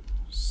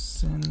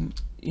an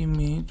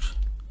image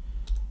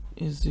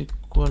is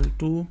equal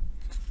to,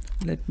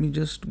 let me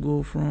just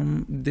go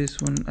from this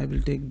one. I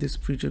will take this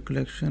feature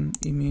collection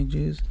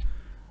images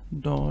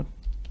dot,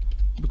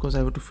 because I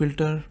have to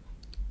filter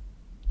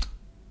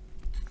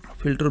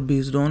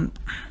based on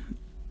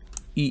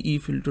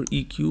filter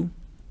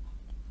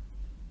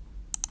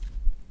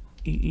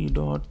EE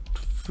dot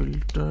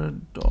filter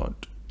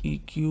dot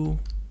EQ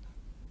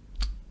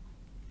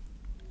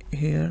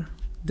here,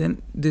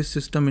 then this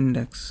system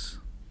index.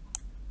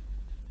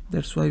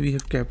 That's why we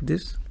have kept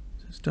this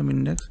system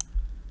index.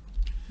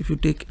 If you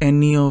take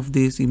any of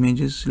these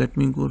images, let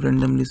me go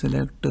randomly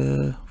select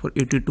for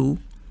 82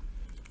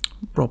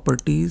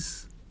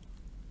 properties,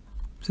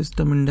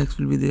 system index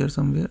will be there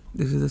somewhere.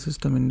 This is the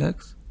system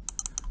index.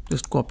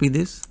 Just copy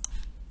this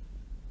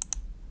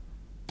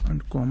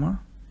and comma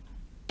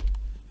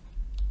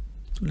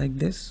like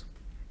this,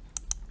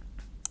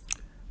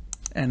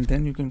 and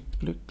then you can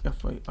click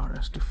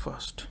FIRST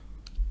first.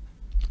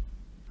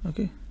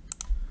 Okay.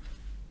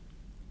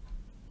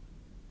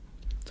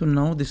 So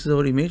now this is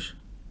our image,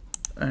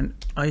 and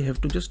I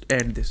have to just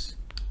add this.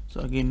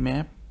 So again,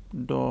 map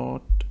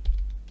dot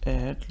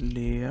add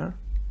layer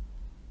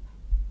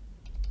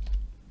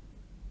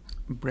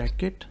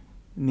bracket,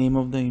 name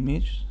of the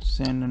image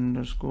send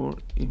underscore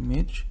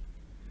image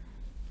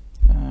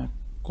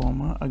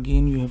comma.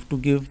 Again, you have to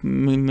give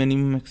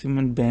minimum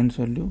maximum bands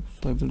value.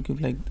 So I will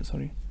give like,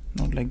 sorry,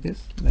 not like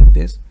this, like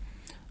this.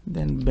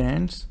 Then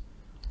bands,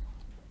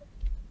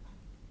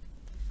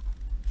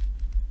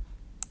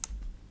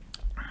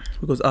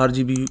 because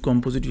RGB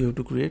composite you have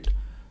to create.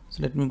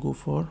 So let me go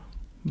for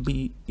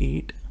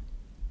B8.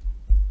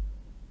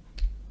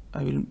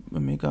 I will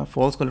make a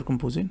false color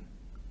composite.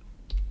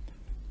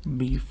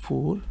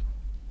 B4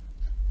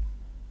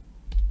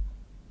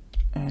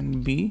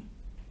 and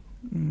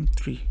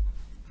B3.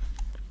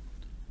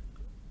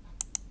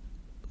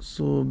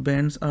 So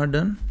bands are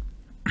done.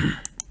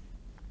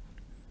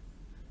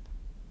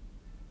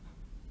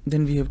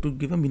 Then we have to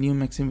give a minimum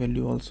maximum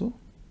value also.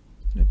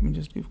 Let me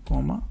just give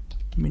comma,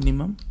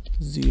 minimum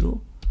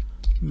 0,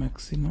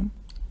 maximum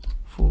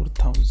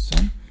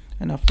 4000,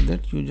 and after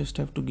that you just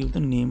have to give the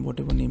name,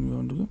 whatever name you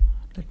want to give.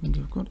 Let me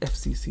give code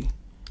FCC.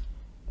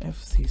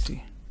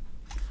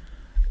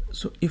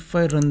 So if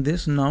I run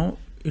this now,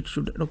 it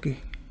should, okay,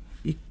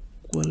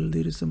 equal,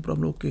 there is some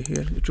problem. Okay,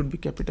 here it should be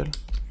capital.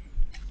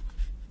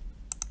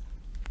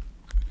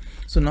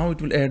 So now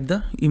it will add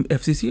the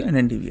FCC and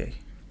NDVI.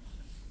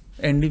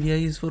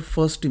 NDVI is for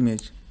first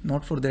image,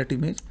 not for that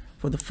image,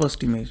 for the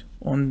first image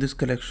on this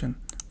collection,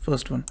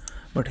 first one.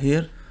 But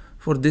here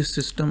for this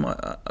system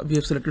we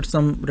have selected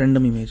some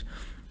random image.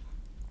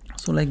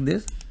 So like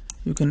this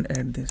you can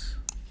add this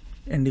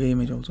NDVI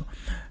image also.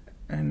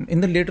 And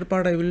in the later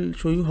part I will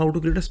show you how to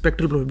create a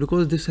spectral profile,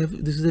 because this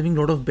is having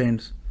a lot of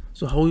bands.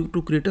 So how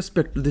to create a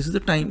spectral, this is the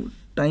time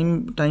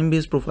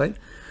based profile.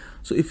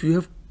 So if you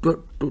have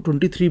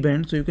 23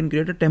 bands, so you can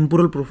create a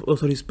temporal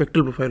profile,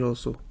 spectral profile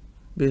also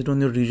based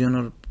on your region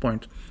or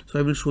point. So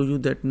I will show you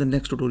that in the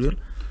next tutorial.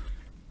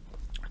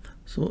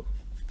 So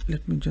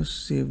let me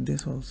just save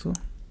this also.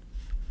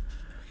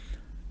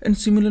 And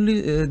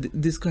similarly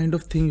this kind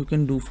of thing you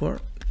can do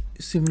for,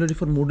 similarly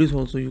for MODIS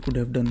also you could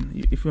have done.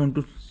 If you want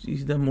to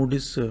see the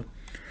MODIS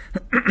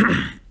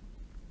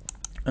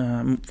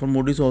for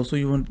MODIS also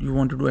you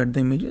wanted to add the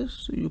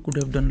images, so you could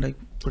have done like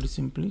pretty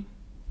simply,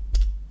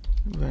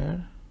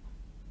 where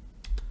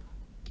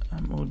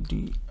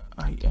MODIS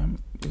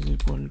is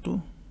equal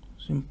to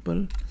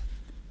simple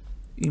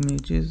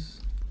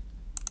images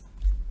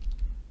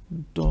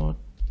dot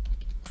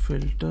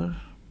filter.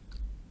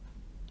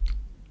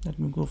 Let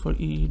me go for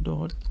E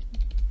dot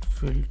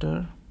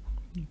filter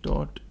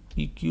dot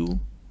EQ.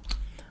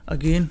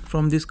 Again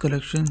from this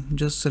collection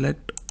just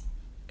select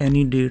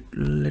any date.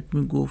 Let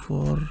me go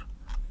for,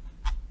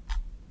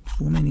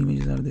 so many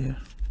images are there.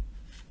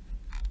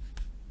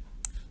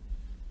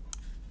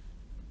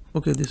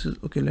 Okay, this is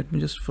okay. Let me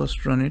just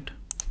first run it.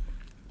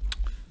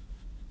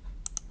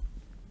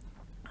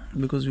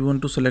 because we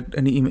want to select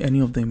any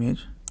of the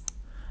image.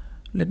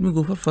 Let me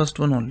go for first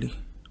one only.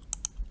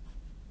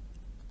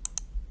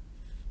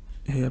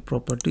 Here,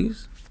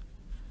 properties,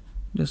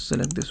 just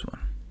select this one,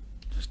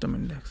 system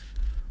index.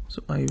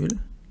 So I will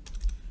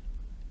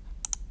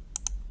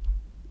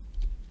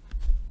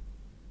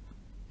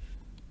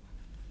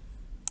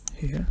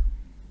here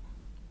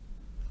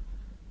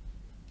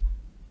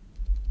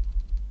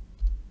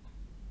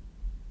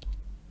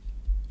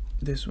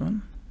this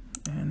one,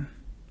 and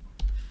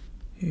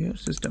here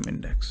system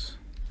index.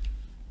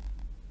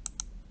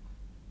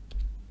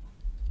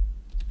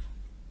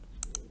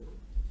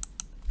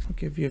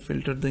 Okay, we have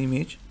filtered the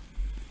image,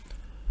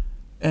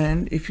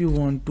 and if you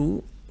want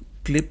to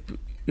clip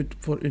it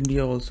for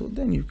India also,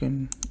 then you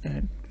can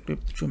add clip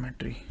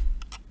geometry,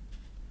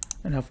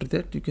 and after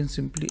that you can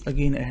simply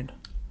again add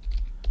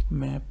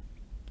map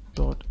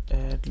dot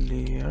add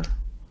layer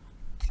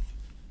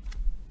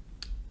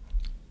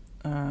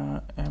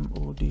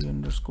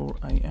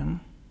mod_im.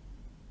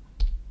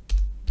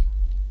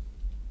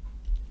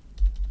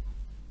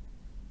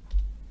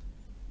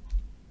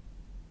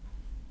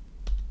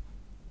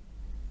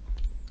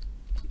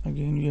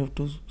 Again you have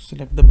to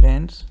select the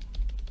bands,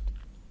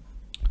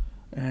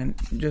 and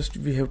just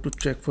we have to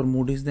check for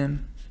MODIS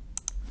then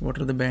what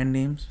are the band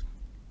names.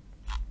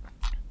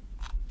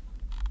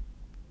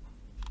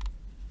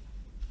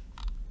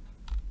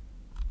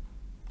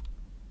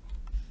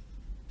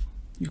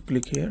 You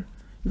click here,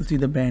 you'll see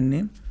the band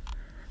name.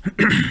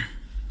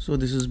 So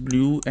this is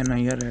blue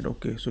NIR red.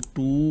 Okay, so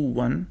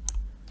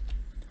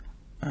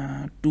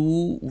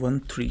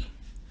 213.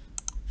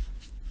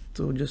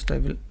 So just I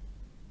will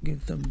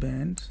give the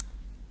bands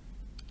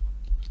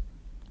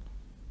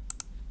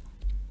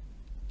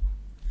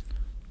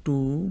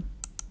 2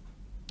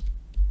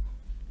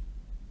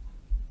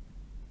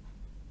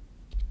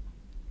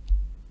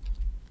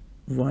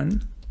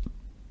 1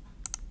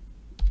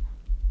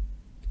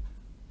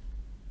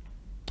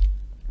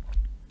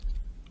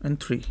 and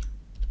 3,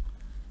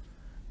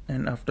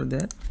 and after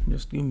that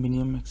just give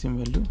minimum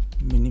maximum value.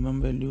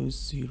 Minimum value is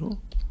 0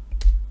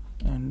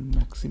 and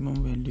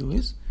maximum value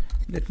is,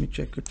 let me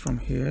check it from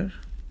here,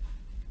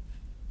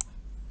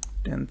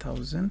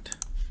 10,000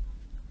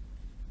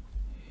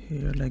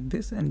 here, like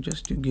this, and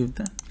just you give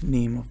the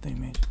name of the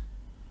image,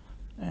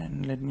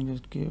 and let me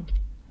just give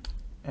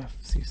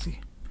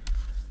FCC,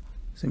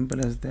 simple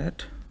as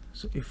that.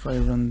 So if I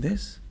run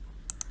this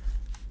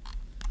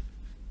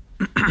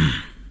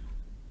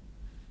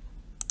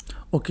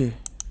okay,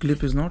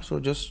 clip is not, so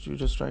you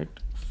just write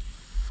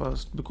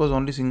first, because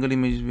only single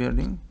image we are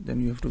doing,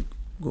 then you have to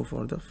go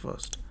for the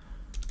first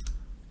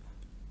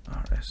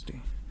RST.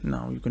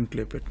 Now you can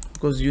clip it,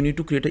 because you need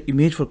to create an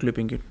image for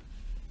clipping it.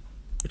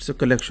 It's a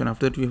collection.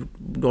 After that you have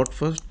dot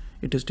first,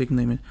 it has taken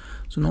the image.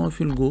 So now if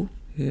you'll go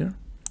here,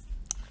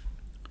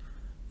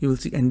 you will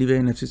see NDVI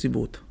and FCC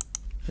both,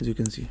 as you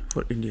can see,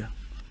 for India,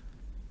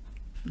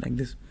 like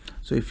this.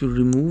 So if you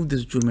remove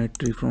this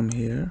geometry from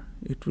here,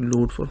 it will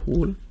load for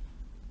whole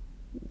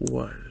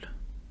world.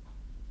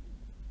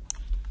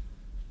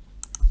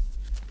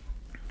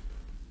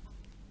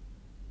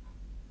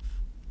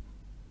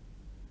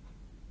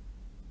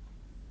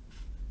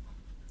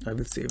 I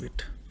will save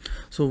it.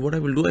 So what I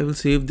will do, I will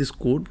save this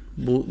code,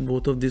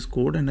 both of this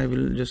code, and I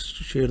will just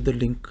share the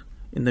link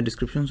in the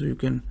description, so you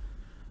can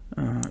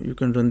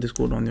run this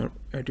code on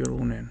at your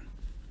own end.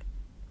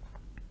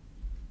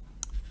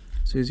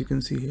 So as you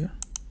can see here,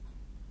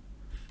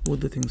 both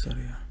the things are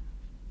here,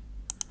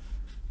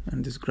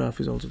 and this graph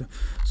is also there.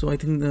 So I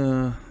think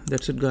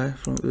that's it,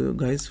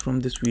 guys, from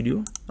this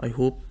video. I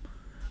hope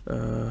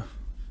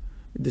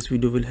this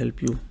video will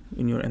help you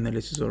in your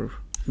analysis or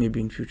maybe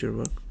in future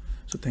work.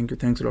 So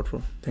thanks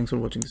for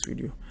watching this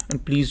video,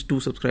 and please do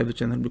subscribe to the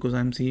channel, because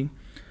I'm seeing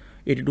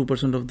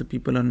 82% of the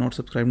people are not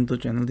subscribing to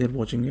the channel, they are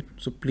watching it.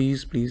 So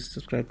please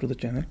subscribe to the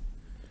channel.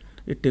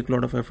 It takes a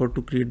lot of effort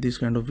to create these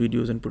kind of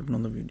videos and put it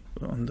on the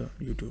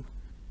YouTube.